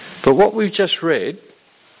But what we've just read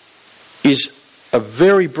is a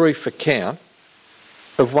very brief account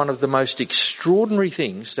of one of the most extraordinary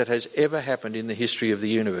things that has ever happened in the history of the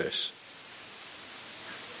universe.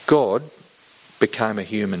 God became a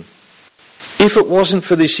human. If it wasn't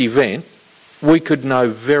for this event, we could know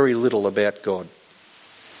very little about God.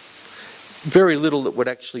 Very little that would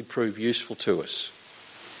actually prove useful to us.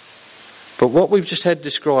 But what we've just had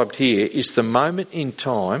described here is the moment in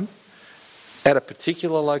time at a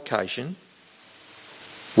particular location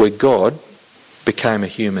where God became a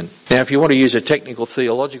human. Now, if you want to use a technical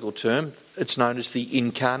theological term, it's known as the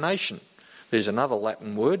incarnation. There's another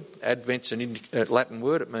Latin word. Advent's a Latin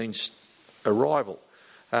word. It means arrival.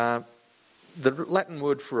 The Latin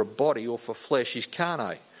word for a body or for flesh is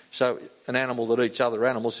carne. So an animal that eats other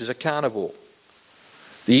animals is a carnivore.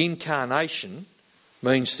 The incarnation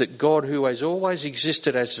means that God, who has always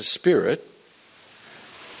existed as a spirit,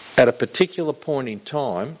 at a particular point in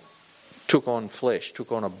time, took on flesh,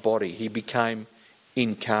 took on a body. He became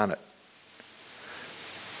incarnate.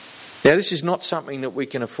 Now, this is not something that we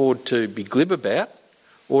can afford to be glib about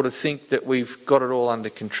or to think that we've got it all under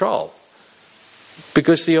control.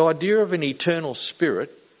 Because the idea of an eternal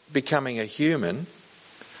spirit becoming a human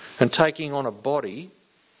and taking on a body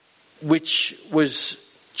which was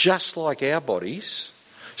just like our bodies,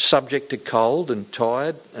 subject to cold and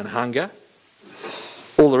tired and hunger,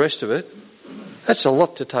 all the rest of it, that's a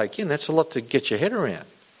lot to take in. That's a lot to get your head around.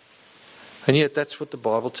 And yet that's what the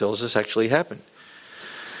Bible tells us actually happened.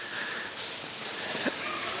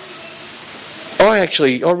 I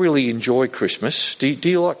really enjoy Christmas. Do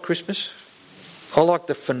you like Christmas? I like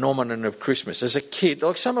the phenomenon of Christmas. As a kid,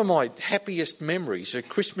 like some of my happiest memories are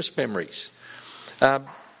Christmas memories.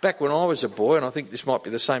 Back when I was a boy, and I think this might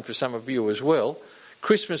be the same for some of you as well,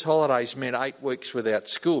 Christmas holidays meant 8 weeks without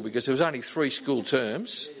school because there was only 3 school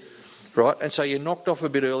terms, right? And so you knocked off a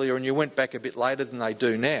bit earlier and you went back a bit later than they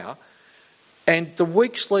do now. And the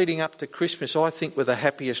weeks leading up to Christmas, I think, were the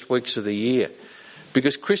happiest weeks of the year.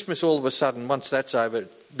 Because Christmas, all of a sudden, once that's over,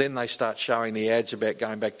 then they start showing the ads about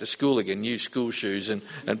going back to school again, new school shoes, and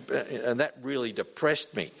that really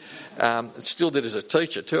depressed me. It still did as a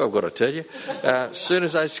teacher too, I've got to tell you. As soon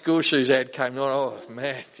as those school shoes ad came on, oh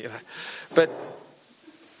man, you know. But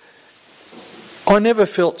I never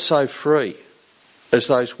felt so free as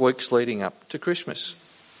those weeks leading up to Christmas.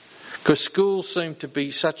 Because school seemed to be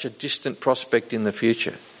such a distant prospect in the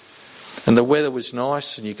future. And the weather was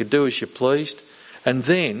nice and you could do as you pleased. And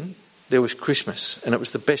then there was Christmas and it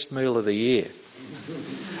was the best meal of the year.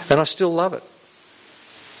 And I still love it.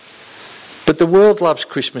 But the world loves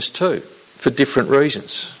Christmas too, for different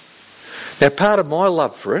reasons. Now, part of my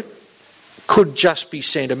love for it could just be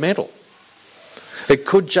sentimental. It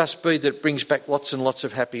could just be that it brings back lots and lots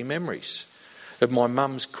of happy memories of my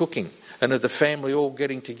mum's cooking and of the family all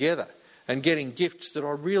getting together and getting gifts that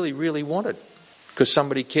I really, really wanted because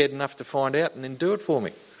somebody cared enough to find out and then do it for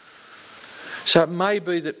me. So it may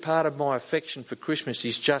be that part of my affection for Christmas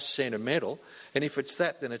is just sentimental, and if it's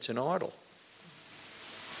that, then it's an idol.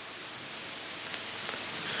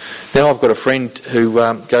 Now, I've got a friend who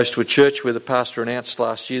goes to a church where the pastor announced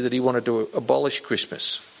last year that he wanted to abolish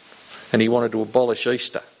Christmas and he wanted to abolish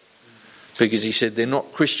Easter because he said they're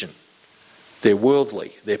not Christian. They're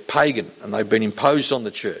worldly, they're pagan, and they've been imposed on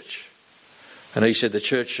the church. And he said the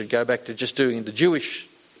church should go back to just doing the Jewish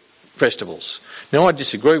festivals. Now, I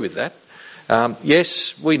disagree with that.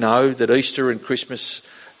 Yes, we know that Easter and Christmas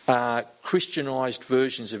are Christianised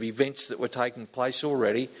versions of events that were taking place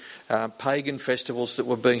already, pagan festivals that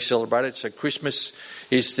were being celebrated. So Christmas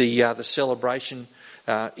is the celebration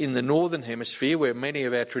in the northern hemisphere, where many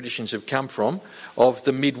of our traditions have come from, of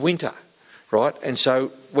the midwinter, right? And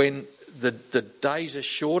so when the days are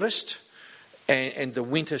shortest and the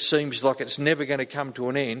winter seems like it's never going to come to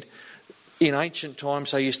an end, in ancient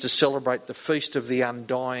times they used to celebrate the Feast of the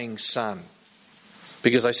Undying Sun.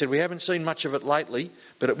 Because they said, we haven't seen much of it lately,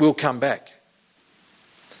 but it will come back.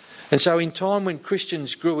 And so in time when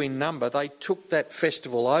Christians grew in number, they took that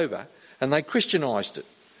festival over and they Christianised it.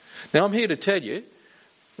 Now I'm here to tell you,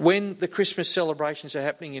 when the Christmas celebrations are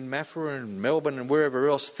happening in Maffra and Melbourne and wherever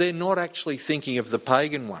else, they're not actually thinking of the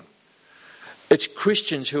pagan one. It's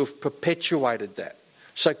Christians who have perpetuated that.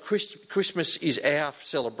 So Christmas is our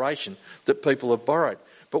celebration that people have borrowed.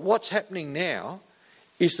 But what's happening now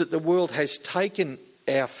is that the world has taken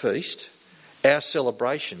our feast, our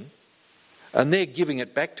celebration, and they're giving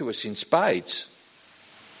it back to us in spades.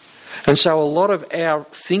 And so a lot of our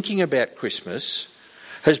thinking about Christmas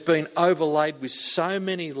has been overlaid with so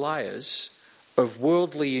many layers of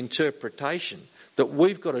worldly interpretation that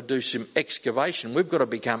we've got to do some excavation. We've got to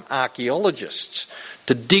become archaeologists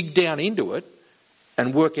to dig down into it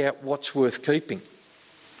and work out what's worth keeping.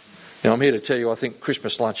 Now, I'm here to tell you I think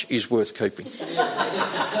Christmas lunch is worth keeping.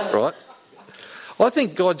 Right? I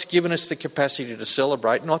think God's given us the capacity to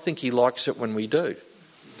celebrate, and I think he likes it when we do.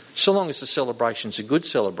 So long as the celebrations are good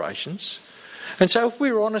celebrations. And so if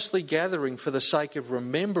we're honestly gathering for the sake of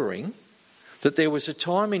remembering that there was a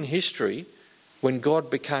time in history when God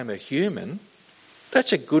became a human,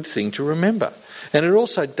 that's a good thing to remember. And it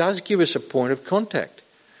also does give us a point of contact.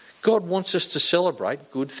 God wants us to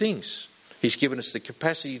celebrate good things. He's given us the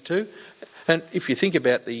capacity to. And if you think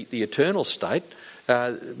about the eternal state,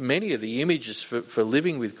 many of the images for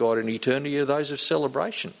living with God in eternity are those of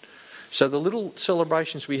celebration. So the little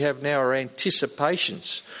celebrations we have now are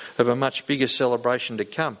anticipations of a much bigger celebration to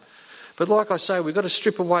come. But like I say, we've got to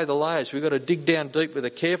strip away the layers. We've got to dig down deep with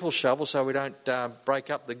a careful shovel so we don't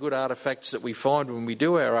break up the good artefacts that we find when we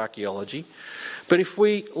do our archaeology. But if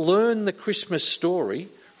we learn the Christmas story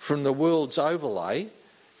from the world's overlay,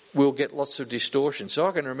 we'll get lots of distortion. So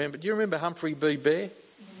I can remember, do you remember Humphrey B. Bear?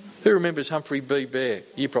 Who remembers Humphrey B. Bear?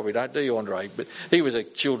 You probably don't, do you, Andre? But he was a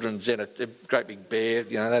children's and a great big bear,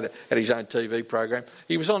 that had his own TV program.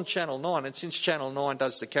 He was on Channel 9, and since Channel 9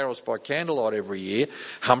 does the Carols by Candlelight every year,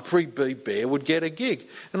 Humphrey B. Bear would get a gig.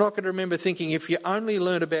 And I can remember thinking, if you only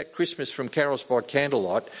learned about Christmas from Carols by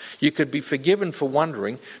Candlelight, you could be forgiven for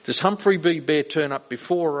wondering, does Humphrey B. Bear turn up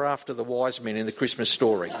before or after the wise men in the Christmas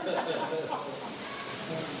story?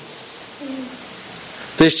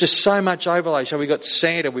 There's just so much overlay. So we've got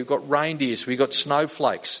Santa, we've got reindeers, we've got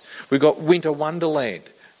snowflakes, we've got Winter Wonderland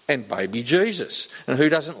and baby Jesus. And who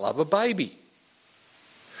doesn't love a baby?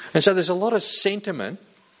 And so there's a lot of sentiment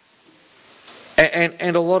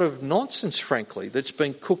and a lot of nonsense, frankly, that's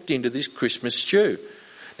been cooked into this Christmas stew.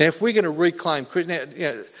 Now, if we're going to reclaim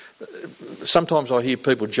Christmas... sometimes I hear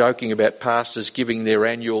people joking about pastors giving their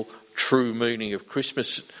annual true meaning of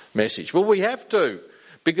Christmas message. Well, we have to.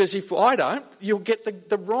 Because if I don't, you'll get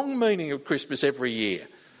the wrong meaning of Christmas every year,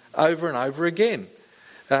 over and over again.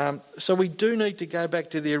 So we do need to go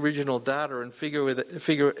back to the original data and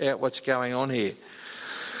figure out what's going on here.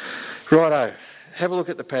 Righto, have a look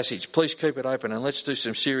at the passage. Please keep it open and let's do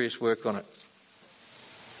some serious work on it.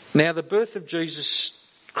 Now, the birth of Jesus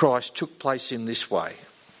Christ took place in this way.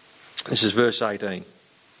 This is verse 18.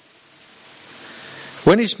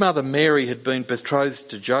 When his mother Mary had been betrothed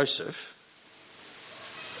to Joseph,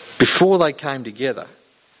 before they came together,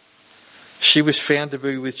 she was found to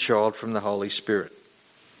be with child from the Holy Spirit.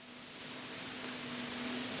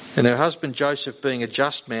 And her husband Joseph, being a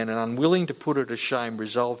just man and unwilling to put her to shame,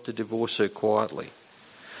 resolved to divorce her quietly.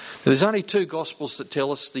 Now, there's only two Gospels that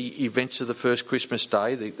tell us the events of the first Christmas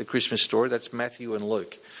day, the Christmas story. That's Matthew and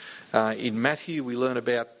Luke. In Matthew we learn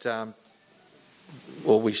about,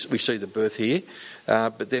 we see the birth here,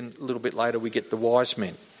 but then a little bit later we get the wise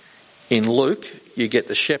men. In Luke, you get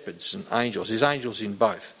the shepherds and angels. There's angels in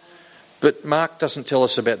both. But Mark doesn't tell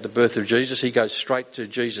us about the birth of Jesus. He goes straight to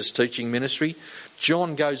Jesus' teaching ministry.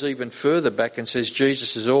 John goes even further back and says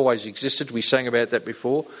Jesus has always existed. We sang about that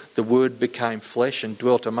before. The Word became flesh and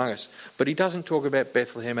dwelt among us. But he doesn't talk about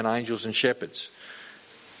Bethlehem and angels and shepherds.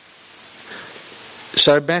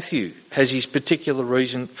 So Matthew has his particular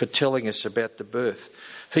reason for telling us about the birth.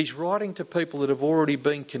 He's writing to people that have already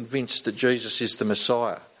been convinced that Jesus is the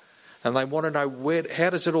Messiah. And they want to know how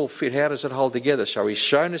does it all fit? How does it hold together? So he's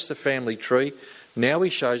shown us the family tree. Now he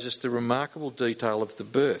shows us the remarkable detail of the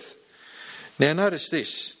birth. Now notice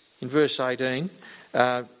this. In verse 18,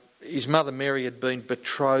 his mother Mary had been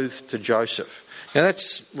betrothed to Joseph. Now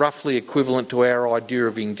that's roughly equivalent to our idea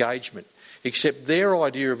of engagement. Except their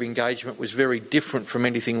idea of engagement was very different from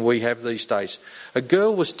anything we have these days. A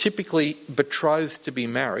girl was typically betrothed to be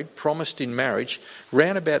married, promised in marriage,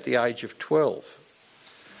 round about the age of 12.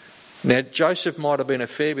 Now, Joseph might have been a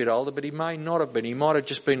fair bit older, but he may not have been. He might have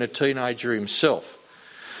just been a teenager himself.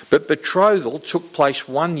 But betrothal took place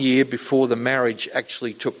 1 year before the marriage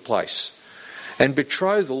actually took place. And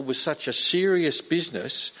betrothal was such a serious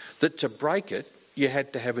business that to break it, you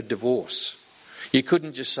had to have a divorce. You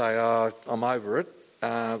couldn't just say, oh, I'm over it,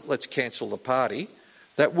 let's cancel the party.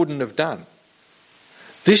 That wouldn't have done.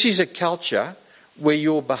 This is a culture where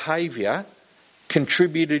your behaviour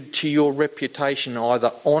contributed to your reputation,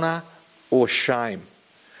 either honour or shame.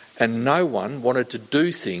 And no one wanted to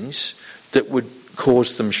do things that would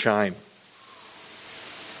cause them shame.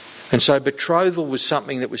 And so betrothal was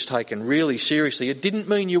something that was taken really seriously. It didn't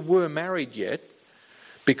mean you were married yet,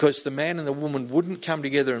 because the man and the woman wouldn't come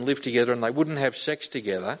together and live together and they wouldn't have sex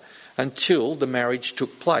together until the marriage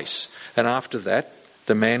took place. And after that,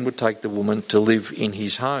 the man would take the woman to live in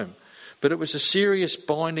his home. But it was a serious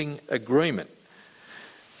binding agreement.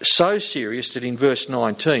 so serious that in verse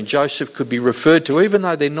 19, Joseph could be referred to, even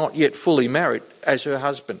though they're not yet fully married, as her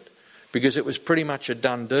husband, because it was pretty much a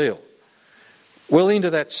done deal. Well, into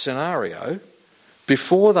that scenario,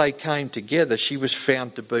 before they came together, she was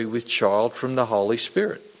found to be with child from the Holy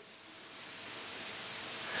Spirit.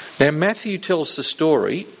 Now, Matthew tells the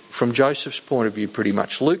story from Joseph's point of view pretty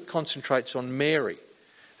much. Luke concentrates on Mary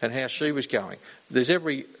and how she was going. There's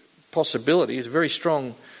every possibility, it's very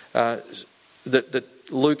strong that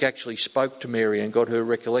Luke actually spoke to Mary and got her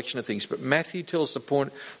recollection of things. But Matthew tells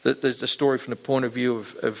the story from the point of view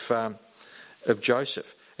of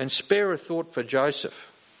Joseph. And spare a thought for Joseph.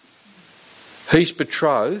 He's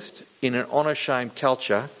betrothed in an honour-shame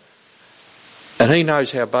culture, and he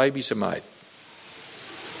knows how babies are made.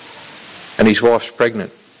 And his wife's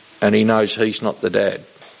pregnant, and he knows he's not the dad.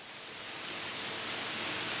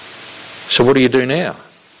 So what do you do now?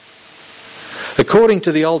 According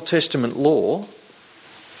to the Old Testament law,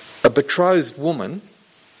 a betrothed woman,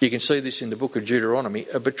 you can see this in the book of Deuteronomy,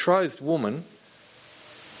 a betrothed woman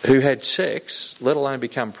who had sex, let alone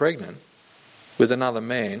become pregnant, with another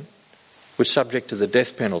man, was subject to the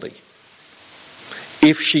death penalty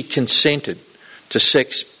if she consented to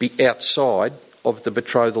sex be outside of the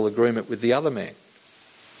betrothal agreement with the other man.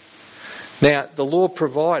 Now, the law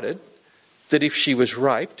provided that if she was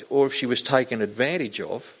raped or if she was taken advantage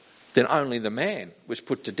of, then only the man was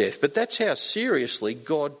put to death. But that's how seriously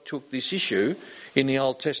God took this issue in the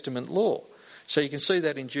Old Testament law. So you can see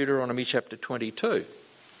that in Deuteronomy chapter 22.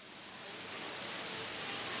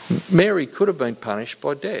 Mary could have been punished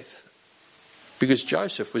by death because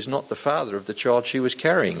Joseph was not the father of the child she was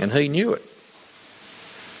carrying, and he knew it.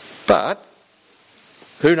 But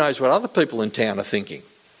who knows what other people in town are thinking?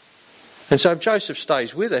 And so if Joseph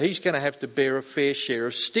stays with her, he's going to have to bear a fair share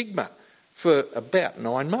of stigma for about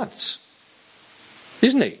 9 months.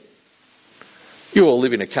 Isn't he? You all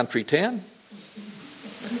live in a country town.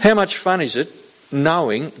 How much fun is it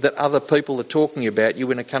knowing that other people are talking about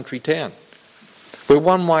you in a country town? Where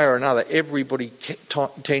one way or another everybody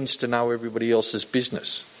tends to know everybody else's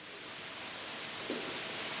business.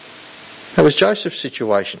 That was Joseph's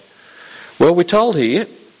situation. Well, we're told here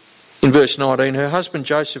in verse 19, her husband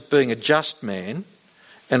Joseph, being a just man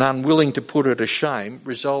and unwilling to put her to shame,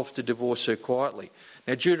 resolved to divorce her quietly.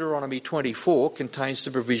 Now, Deuteronomy 24 contains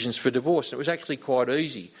the provisions for divorce. It was actually quite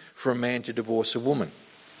easy for a man to divorce a woman.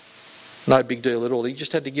 No big deal at all. He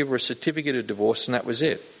just had to give her a certificate of divorce and that was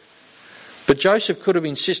it. But Joseph could have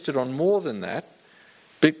insisted on more than that.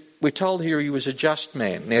 But we're told here he was a just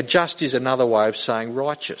man. Now, just is another way of saying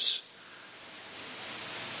righteous.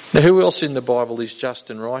 Now, who else in the Bible is just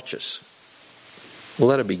and righteous? Well,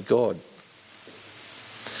 that'd be God.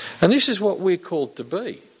 And this is what we're called to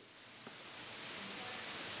be.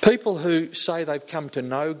 People who say they've come to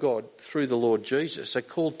know God through the Lord Jesus are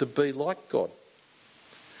called to be like God.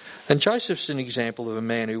 And Joseph's an example of a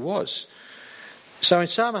man who was. So in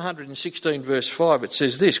Psalm 116 verse 5 it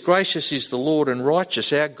says this, gracious is the Lord and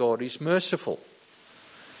righteous, our God is merciful.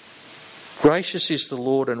 Gracious is the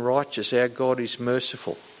Lord and righteous, our God is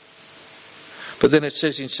merciful. But then it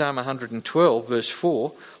says in Psalm 112 verse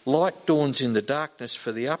 4, light dawns in the darkness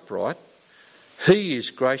for the upright. He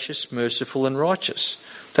is gracious, merciful and righteous.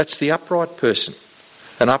 That's the upright person.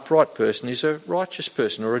 An upright person is a righteous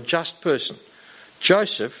person or a just person.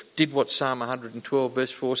 Joseph did what Psalm 112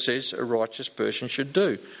 verse 4 says a righteous person should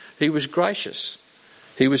do. He was gracious.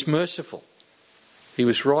 He was merciful. He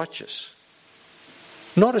was righteous.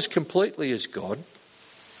 Not as completely as God,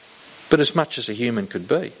 but as much as a human could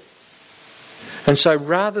be. And so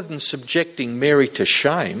rather than subjecting Mary to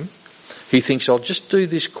shame, he thinks, I'll just do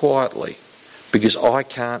this quietly because I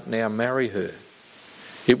can't now marry her.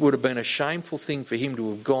 It would have been a shameful thing for him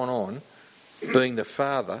to have gone on being the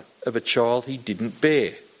father of a child he didn't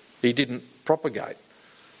bear. He didn't propagate,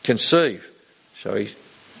 conceive. So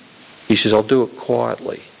he says, I'll do it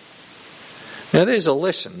quietly. Now there's a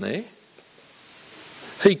lesson there.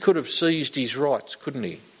 He could have seized his rights, couldn't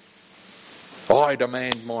he? I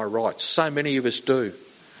demand my rights. So many of us do.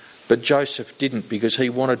 But Joseph didn't because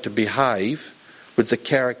he wanted to behave with the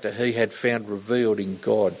character he had found revealed in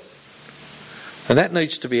God. And that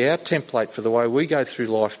needs to be our template for the way we go through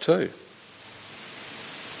life too.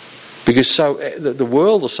 Because so the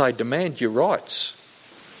world will say, demand your rights.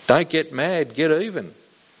 Don't get mad, get even.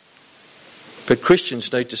 But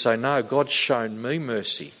Christians need to say, no, God's shown me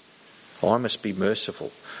mercy. I must be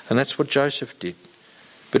merciful. And that's what Joseph did.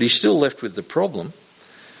 But he's still left with the problem.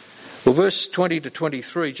 Well, verse 20 to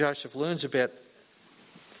 23, Joseph learns about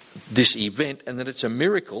this event and that it's a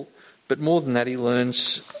miracle. But more than that, he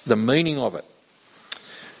learns the meaning of it.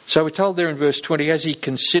 So we're told there in verse 20, as he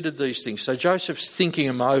considered these things. So Joseph's thinking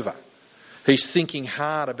them over. He's thinking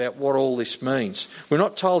hard about what all this means. We're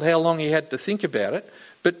not told how long he had to think about it,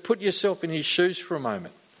 but put yourself in his shoes for a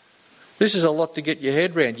moment. This is a lot to get your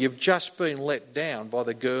head round. You've just been let down by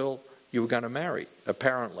the girl you were going to marry,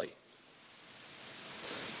 apparently.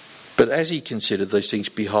 But as he considered these things,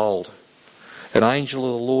 behold, an angel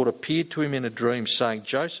of the Lord appeared to him in a dream, saying,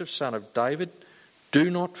 Joseph, son of David, do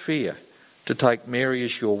not fear to take Mary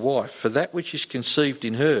as your wife, for that which is conceived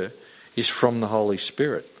in her is from the Holy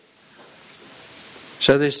Spirit.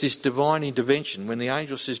 So there's this divine intervention. When the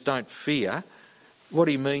angel says don't fear, what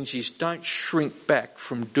he means is don't shrink back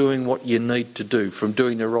from doing what you need to do, from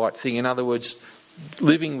doing the right thing. In other words,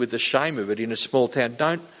 living with the shame of it in a small town.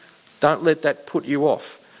 Don't let that put you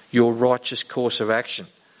off your righteous course of action.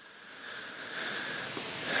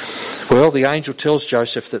 Well, the angel tells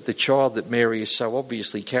Joseph that the child that Mary is so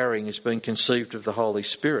obviously carrying has been conceived of the Holy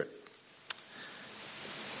Spirit.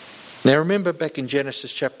 Now remember back in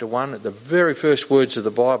Genesis chapter 1, at the very first words of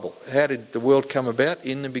the Bible, how did the world come about?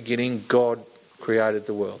 In the beginning, God created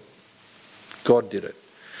the world. God did it.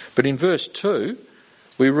 But in verse 2,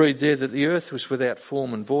 we read there that the earth was without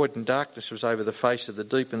form and void, and darkness was over the face of the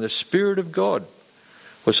deep, and the Spirit of God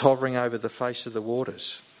was hovering over the face of the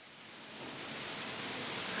waters.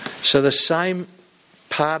 So the same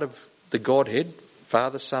part of the Godhead,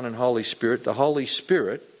 Father, Son and Holy Spirit, the Holy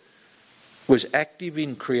Spirit was active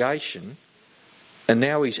in creation, and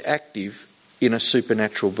now he's active in a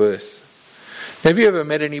supernatural birth. Now, have you ever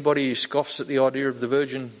met anybody who scoffs at the idea of the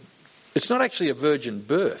virgin? It's not actually a virgin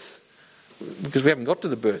birth, because we haven't got to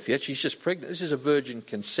the birth yet. She's just pregnant. This is a virgin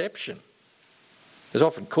conception. It's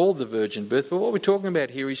often called the virgin birth, but what we're talking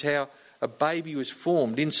about here is how a baby was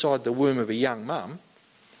formed inside the womb of a young mum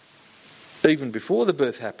even before the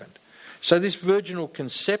birth happened. So this virginal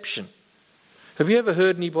conception, have you ever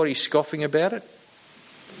heard anybody scoffing about it?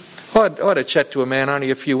 I had a chat to a man only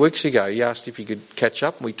a few weeks ago. He asked if he could catch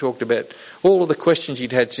up, and we talked about all of the questions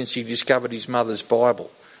he'd had since he discovered his mother's Bible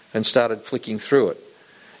and started flicking through it.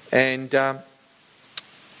 And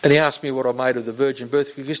he asked me what I made of the virgin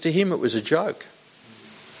birth, because to him it was a joke.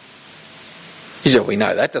 He said, we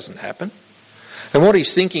know that doesn't happen. And what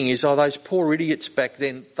he's thinking is, those poor idiots back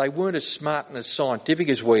then, they weren't as smart and as scientific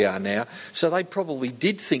as we are now, so they probably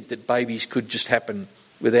did think that babies could just happen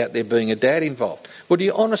without there being a dad involved. Well, do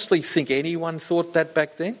you honestly think anyone thought that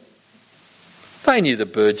back then? They knew the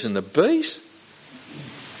birds and the bees.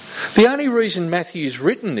 The only reason Matthew's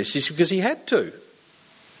written this is because he had to.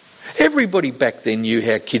 Everybody back then knew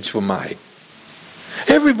how kids were made.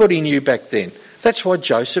 Everybody knew back then. That's why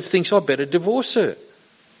Joseph thinks, I better divorce her.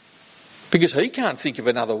 Because he can't think of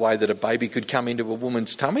another way that a baby could come into a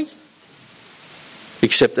woman's tummy,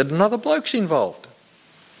 except that another bloke's involved.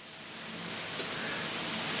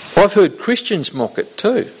 I've heard Christians mock it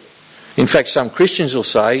too. In fact, some Christians will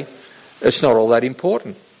say it's not all that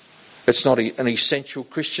important. It's not an essential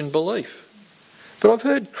Christian belief. But I've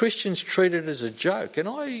heard Christians treat it as a joke, and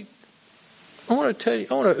I want to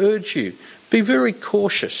urge you, be very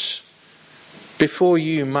cautious before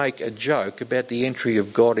you make a joke about the entry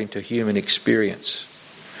of God into human experience.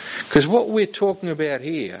 Because what we're talking about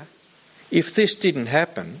here, if this didn't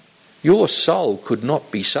happen, your soul could not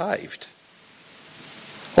be saved.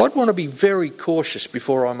 I'd want to be very cautious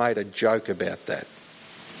before I made a joke about that.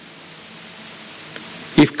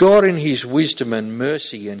 If God in his wisdom and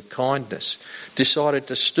mercy and kindness decided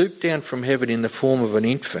to stoop down from heaven in the form of an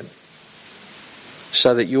infant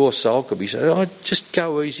so that your soul could be saved, just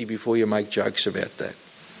go easy before you make jokes about that.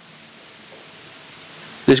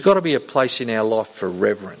 There's got to be a place in our life for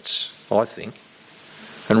reverence, I think.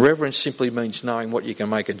 And reverence simply means knowing what you can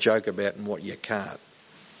make a joke about and what you can't.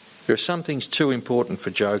 There are some things too important for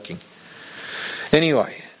joking.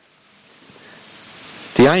 Anyway,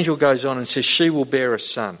 the angel goes on and says, she will bear a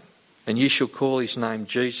son, and you shall call his name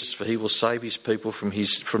Jesus, for he will save his people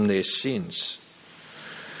from their sins.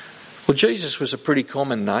 Well, Jesus was a pretty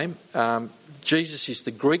common name. Jesus is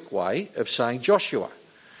the Greek way of saying Joshua.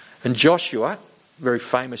 And Joshua, very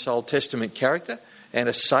famous Old Testament character and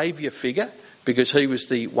a saviour figure, because he was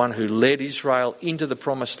the one who led Israel into the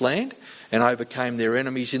promised land and overcame their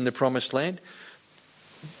enemies in the promised land.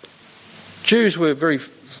 Jews were very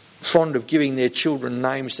fond of giving their children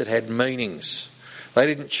names that had meanings. They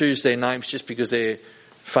didn't choose their names just because they're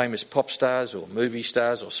famous pop stars or movie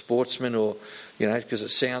stars or sportsmen or, because it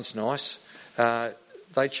sounds nice.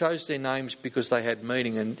 They chose their names because they had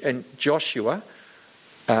meaning. And Joshua,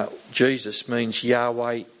 Jesus, means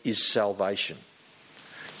Yahweh is salvation.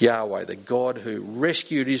 Yahweh, the God who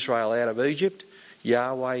rescued Israel out of Egypt,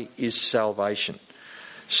 Yahweh is salvation.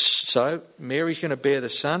 So Mary's going to bear the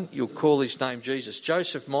son. You'll call his name Jesus.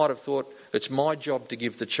 Joseph might have thought, it's my job to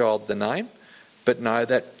give the child the name. But no,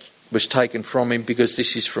 that was taken from him because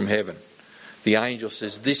this is from heaven. The angel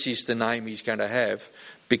says this is the name he's going to have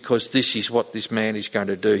because this is what this man is going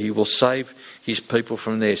to do. He will save his people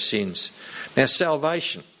from their sins. Now,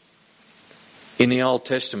 salvation in the Old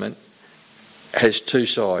Testament has two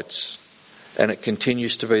sides, and it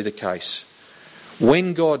continues to be the case.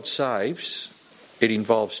 When God saves, it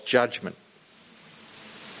involves judgment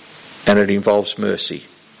and it involves mercy.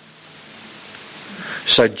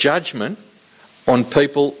 So judgment on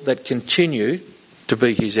people that continue to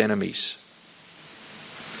be his enemies.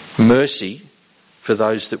 Mercy for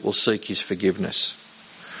those that will seek his forgiveness.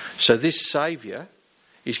 So this Saviour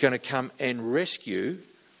is going to come and rescue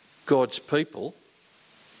God's people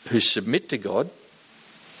who submit to God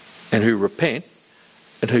and who repent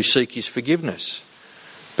and who seek his forgiveness.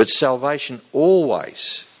 But salvation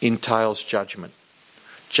always entails judgment.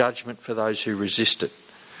 Judgment for those who resist it.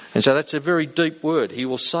 And so that's a very deep word. He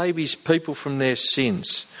will save his people from their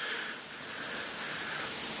sins.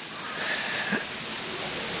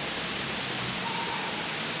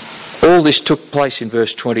 All this took place in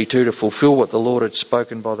verse 22 to fulfill what the Lord had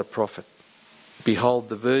spoken by the prophet. Behold,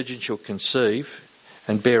 the virgin shall conceive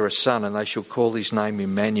and bear a son, and they shall call his name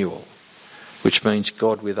Emmanuel, which means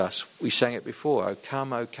God with us. We sang it before, O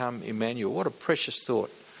come, Emmanuel. What a precious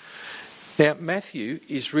thought. Now, Matthew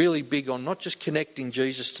is really big on not just connecting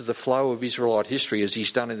Jesus to the flow of Israelite history as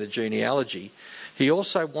he's done in the genealogy. He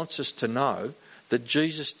also wants us to know that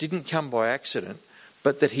Jesus didn't come by accident,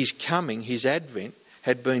 but that his coming, his advent,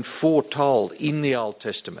 had been foretold in the Old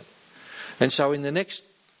Testament. And so in the next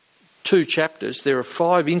 2 chapters, there are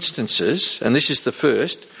 5 instances, and this is the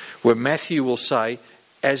first, where Matthew will say,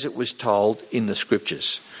 as it was told in the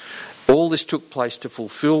Scriptures. All this took place to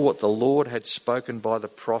fulfill what the Lord had spoken by the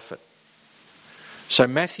prophet. So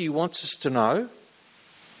Matthew wants us to know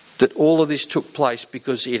that all of this took place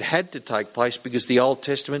because it had to take place because the Old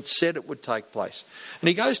Testament said it would take place. And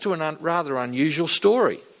he goes to a rather unusual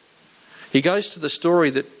story. He goes to the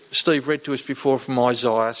story that Steve read to us before from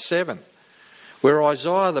Isaiah 7, where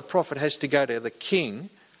Isaiah the prophet has to go to the king,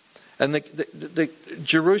 and the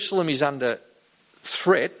Jerusalem is under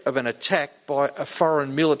threat of an attack by a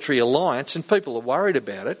foreign military alliance, and people are worried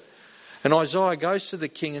about it. And Isaiah goes to the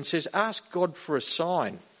king and says, ask God for a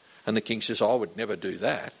sign. And the king says, I would never do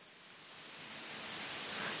that.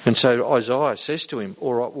 And so Isaiah says to him,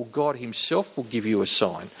 all right, well, God himself will give you a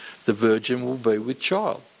sign. The virgin will be with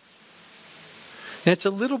child. Now, it's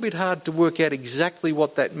a little bit hard to work out exactly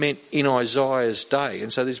what that meant in Isaiah's day.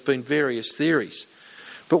 And so there's been various theories.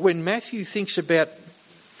 But when Matthew thinks about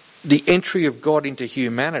the entry of God into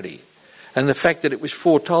humanity and the fact that it was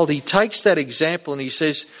foretold, he takes that example and he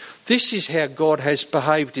says, this is how God has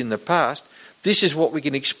behaved in the past. This is what we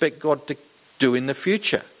can expect God to do in the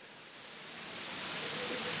future.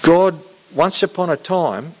 God, once upon a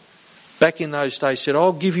time, back in those days, said,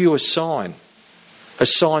 I'll give you a sign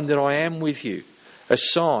that I am with you, a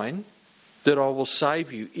sign that I will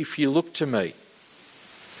save you if you look to me.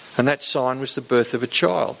 And that sign was the birth of a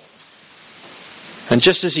child. And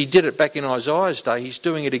just as he did it back in Isaiah's day, he's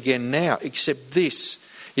doing it again now, except this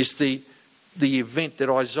is the event that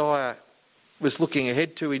Isaiah was looking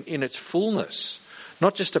ahead to in its fullness.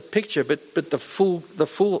 Not just a picture, but the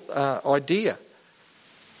full idea.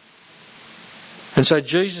 And so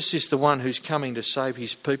Jesus is the one who's coming to save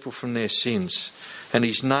his people from their sins. And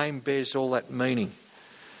his name bears all that meaning.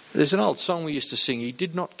 There's an old song we used to sing, he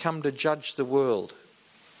did not come to judge the world.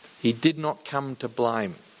 He did not come to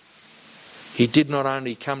blame. He did not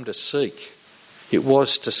only come to seek. It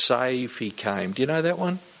was to save he came. Do you know that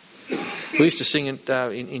one? We used to sing it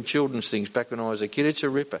in children's things back when I was a kid. It's a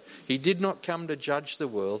ripper. He did not come to judge the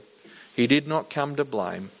world. He did not come to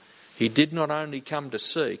blame. He did not only come to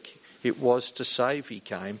seek. It was to save he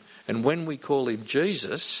came. And when we call him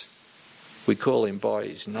Jesus, we call him by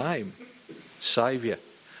his name, Saviour.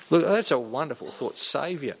 Look, that's a wonderful thought,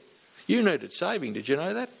 Saviour. You needed saving, did you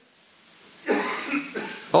know that?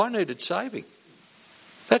 I needed saving.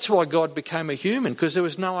 That's why God became a human, because there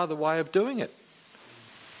was no other way of doing it.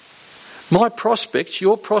 My prospects,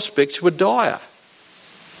 your prospects were dire.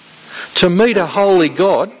 To meet a holy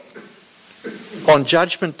God on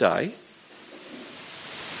Judgment Day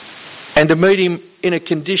and to meet him in a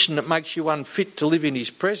condition that makes you unfit to live in his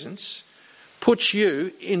presence puts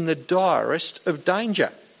you in the direst of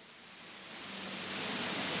danger.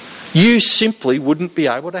 You simply wouldn't be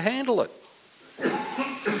able to handle it.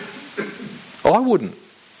 I wouldn't.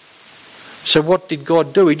 So what did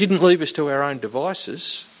God do? He didn't leave us to our own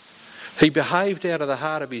devices. He behaved out of the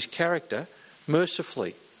heart of his character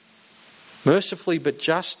mercifully. Mercifully but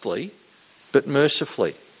justly, but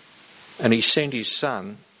mercifully. And he sent his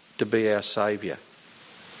Son to be our saviour.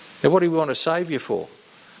 Now what do we want a saviour for?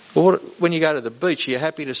 Well, when you go to the beach, you're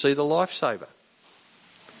happy to see the lifesaver.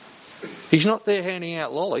 He's not there handing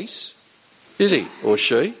out lollies, is he or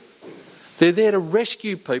she? They're there to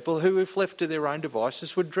rescue people who, if left to their own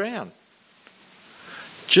devices, would drown.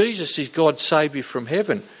 Jesus is God's saviour from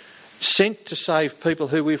heaven, sent to save people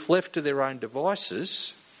who, if left to their own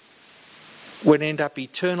devices, would end up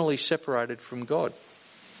eternally separated from God.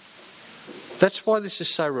 That's why this is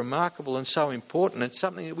so remarkable and so important. It's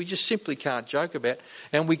something that we just simply can't joke about,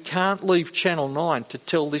 and we can't leave Channel 9 to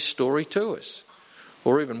tell this story to us.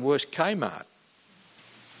 Or even worse, Kmart.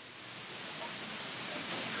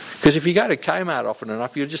 Because if you go to Kmart often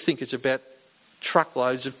enough, you'll just think it's about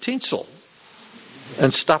truckloads of tinsel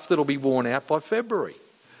and stuff that'll be worn out by February.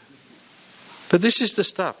 But this is the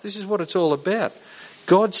stuff. This is what it's all about.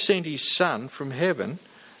 God sent his Son from heaven,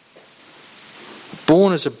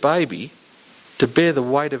 born as a baby, to bear the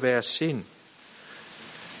weight of our sin.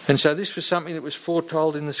 And so this was something that was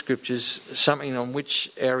foretold in the Scriptures, something on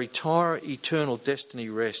which our entire eternal destiny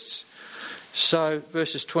rests. So,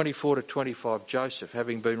 verses 24 to 25, Joseph,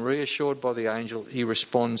 having been reassured by the angel, he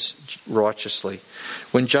responds righteously.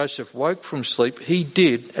 When Joseph woke from sleep, he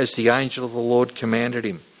did as the angel of the Lord commanded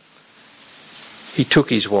him. He took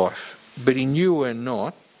his wife, but he knew her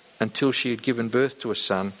not until she had given birth to a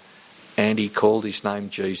son, and he called his name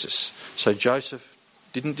Jesus. So Joseph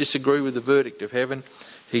didn't disagree with the verdict of heaven.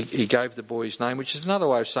 He gave the boy his name, which is another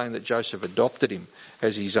way of saying that Joseph adopted him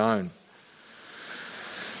as his own.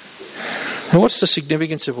 Now, what's the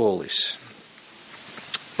significance of all this?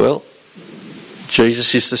 Well,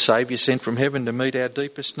 Jesus is the Saviour sent from heaven to meet our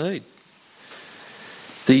deepest need.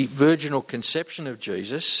 The virginal conception of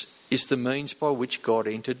Jesus is the means by which God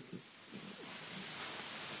entered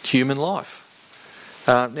human life.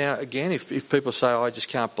 Now, again, if people say, I just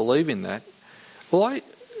can't believe in that, well, I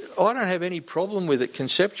don't have any problem with it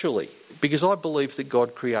conceptually, because I believe that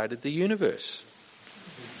God created the universe.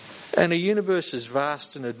 And a universe as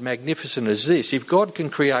vast and as magnificent as this, if God can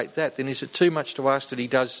create that, then is it too much to ask that he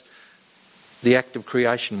does the act of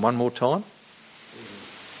creation one more time?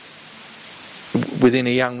 Within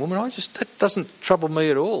a young woman? That doesn't trouble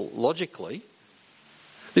me at all, logically.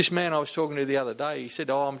 This man I was talking to the other day, he said,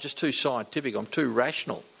 I'm just too scientific, I'm too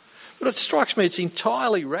rational. But it strikes me it's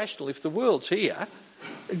entirely rational. If the world's here,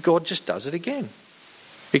 God just does it again.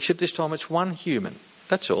 Except this time it's one human.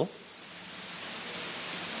 That's all.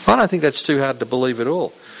 I don't think that's too hard to believe at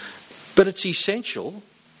all. But it's essential,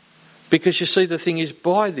 because you see, the thing is,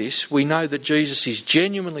 by this we know that Jesus is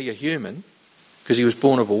genuinely a human, because he was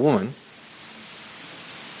born of a woman,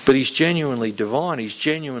 but he's genuinely divine, he's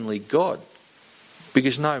genuinely God,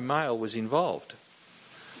 because no male was involved.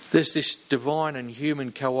 There's this divine and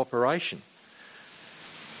human cooperation.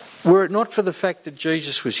 Were it not for the fact that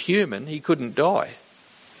Jesus was human, he couldn't die,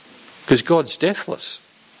 because God's deathless.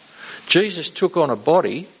 Jesus took on a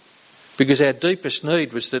body because our deepest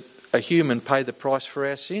need was that a human pay the price for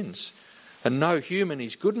our sins. And no human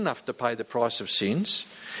is good enough to pay the price of sins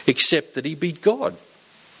except that he be God.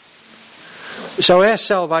 So our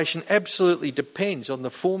salvation absolutely depends on the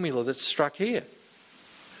formula that's struck here.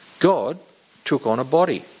 God took on a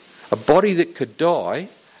body that could die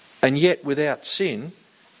and yet without sin,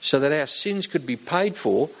 so that our sins could be paid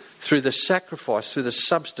for through the sacrifice, through the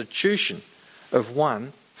substitution of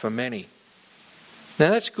one for many. Now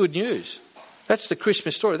that's good news. That's the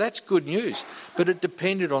Christmas story. That's good news. But it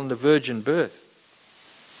depended on the virgin birth.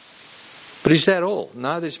 But is that all?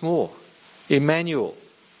 No, there's more. Emmanuel,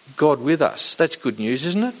 God with us. That's good news,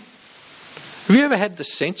 isn't it? Have you ever had the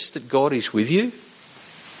sense that God is with you?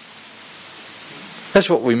 That's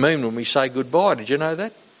what we mean when we say goodbye. Did you know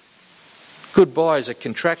that? Goodbye is a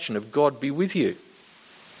contraction of God be with you.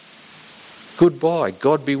 Goodbye,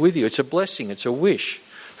 God be with you. It's a blessing, it's a wish.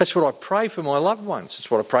 That's what I pray for my loved ones. It's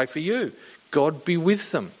what I pray for you. God be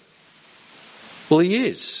with them. Well, he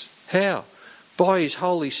is. How? By his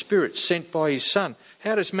Holy Spirit sent by his Son.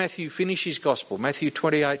 How does Matthew finish his gospel? Matthew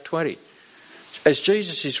 28:20. As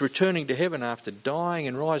Jesus is returning to heaven after dying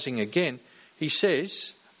and rising again, he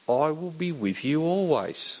says, I will be with you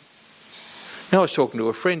always. Now, I was talking to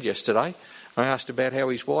a friend yesterday. I asked about how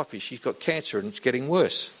his wife is. She's got cancer and it's getting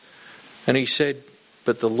worse. And he said,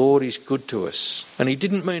 but the Lord is good to us. And he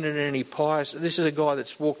didn't mean it in any pious... This is a guy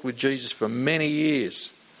that's walked with Jesus for many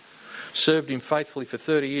years. Served him faithfully for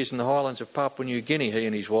 30 years in the highlands of Papua New Guinea, he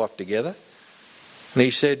and his wife together. And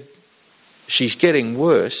he said, she's getting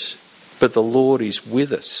worse, but the Lord is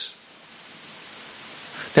with us.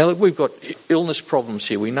 Now look, we've got illness problems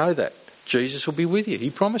here. We know that. Jesus will be with you. He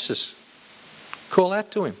promises. Call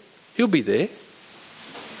out to him. He'll be there.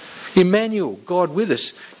 Emmanuel, God with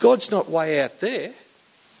us. God's not way out there.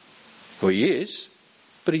 Well, he is.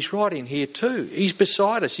 But he's right in here too. He's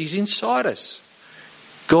beside us. He's inside us.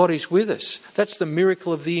 God is with us. That's the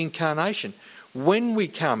miracle of the incarnation. When we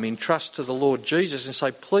come in trust to the Lord Jesus and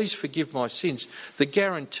say, please forgive my sins, the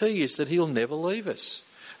guarantee is that he'll never leave us.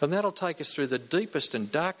 And that'll take us through the deepest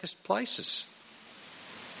and darkest places.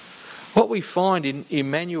 What we find in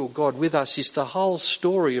Emmanuel, God with us, is the whole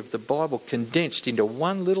story of the Bible condensed into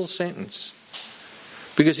one little sentence.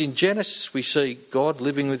 Because in Genesis we see God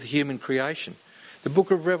living with human creation. The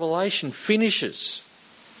book of Revelation finishes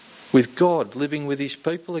with God living with his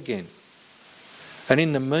people again. And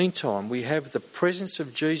in the meantime, we have the presence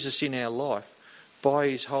of Jesus in our life by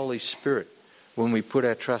his Holy Spirit when we put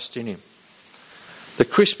our trust in him. The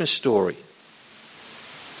Christmas story,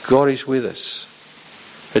 God is with us.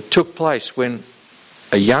 It took place when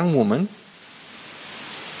a young woman,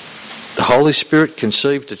 the Holy Spirit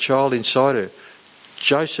conceived a child inside her.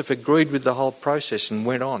 Joseph agreed with the whole process and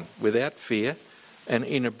went on without fear and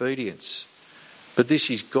in obedience. But this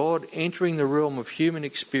is God entering the realm of human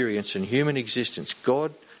experience and human existence.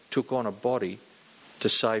 God took on a body to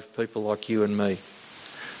save people like you and me.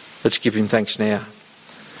 Let's give him thanks now.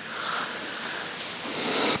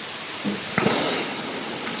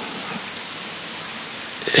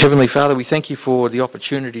 Heavenly Father, we thank you for the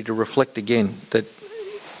opportunity to reflect again that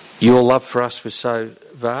your love for us was so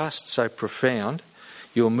vast, so profound,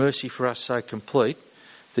 your mercy for us so complete,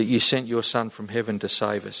 that you sent your Son from heaven to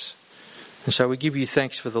save us. And so we give you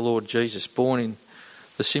thanks for the Lord Jesus, born in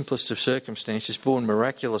the simplest of circumstances, born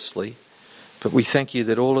miraculously, but we thank you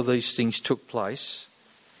that all of these things took place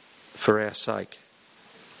for our sake.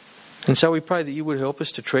 And so we pray that you would help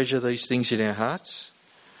us to treasure these things in our hearts.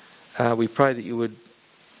 We pray that you would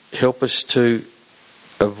help us to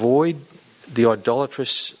avoid the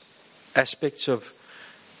idolatrous aspects of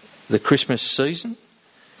the Christmas season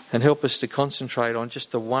and help us to concentrate on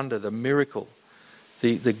just the wonder, the miracle,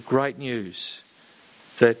 the great news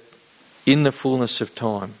that in the fullness of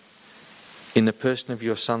time, in the person of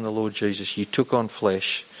your Son, the Lord Jesus, you took on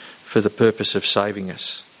flesh for the purpose of saving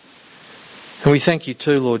us. And we thank you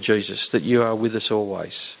too, Lord Jesus, that you are with us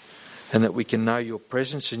always and that we can know your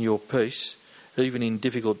presence and your peace even in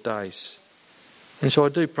difficult days. And so I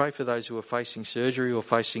do pray for those who are facing surgery or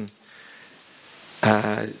facing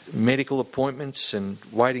medical appointments and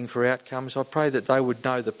waiting for outcomes. I pray that they would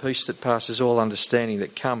know the peace that passes all understanding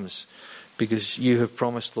that comes because you have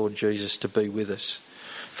promised, Lord Jesus, to be with us.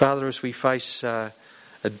 Father, as we face a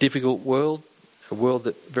difficult world, a world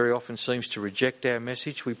that very often seems to reject our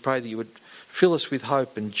message, we pray that you would fill us with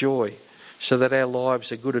hope and joy so that our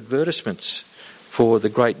lives are good advertisements for the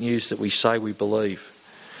great news that we say we believe.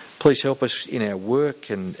 Please help us in our work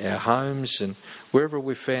and our homes and wherever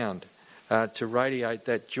we're found to radiate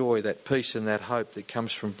that joy, that peace and that hope that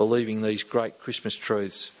comes from believing these great Christmas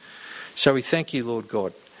truths. So we thank you, Lord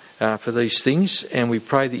God, for these things, and we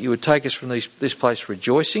pray that you would take us from this place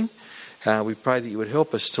rejoicing. We pray that you would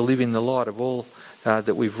help us to live in the light of all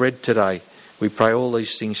that we've read today. We pray all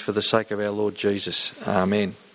these things for the sake of our Lord Jesus. Amen.